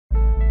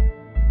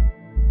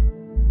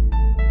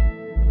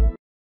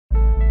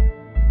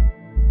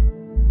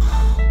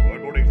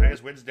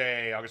is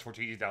Wednesday, August 14th,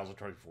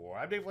 2024.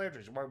 I'm Dave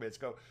Landry. So markets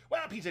go,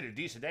 well, P's had a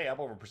decent day, up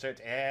over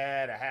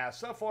 1.5%.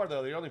 So far,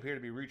 though, they only appear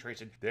to be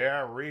retracing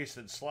their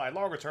recent slide.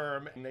 Longer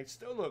term, and they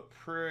still look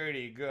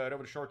pretty good.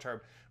 Over the short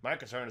term, my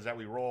concern is that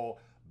we roll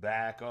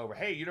back over.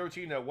 Hey, you know,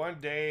 Tina, one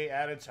day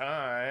at a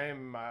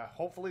time.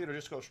 Hopefully, it'll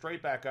just go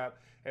straight back up,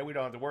 and we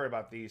don't have to worry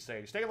about these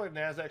things. Take a look at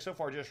NASDAQ. So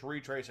far, just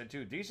retracing,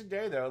 too. Decent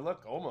day, though.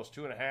 Look, almost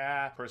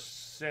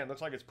 2.5%.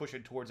 Looks like it's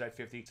pushing towards that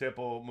 50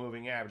 simple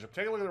moving average.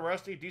 Take a look at the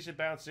Rusty. Decent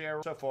bounce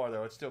there. So far,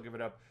 though, it's still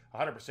giving up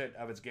 100%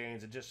 of its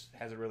gains. It just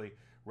hasn't really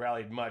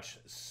rallied much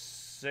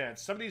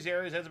since. Some of these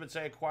areas, as I've been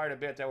saying quite a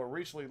bit, that were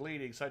recently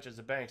leading, such as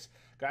the banks,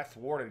 got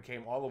thwarted and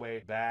came all the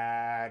way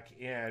back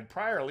in.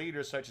 Prior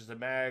leaders, such as the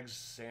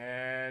mags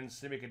and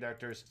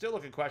semiconductors, still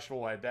looking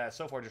questionable at best.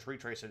 So far, just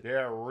retracing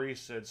their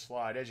recent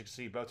slide. As you can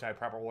see, both tied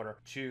proper order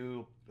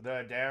to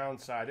the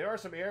downside. There are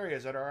some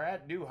areas that are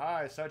at new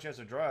highs, such as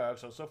the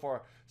drugs. So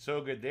far,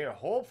 so good there.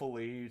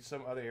 Hopefully,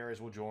 some other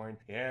areas will join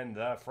in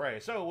the fray.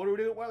 So, what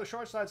do? Well, the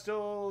short side's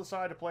still the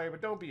side to play,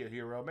 but don't be a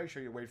hero. Make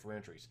sure you wait for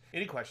entries.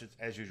 Any questions,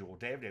 as usual,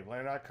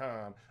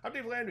 DaveLandry.com. I'm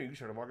Dave Landry. You can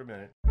start a market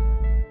minute.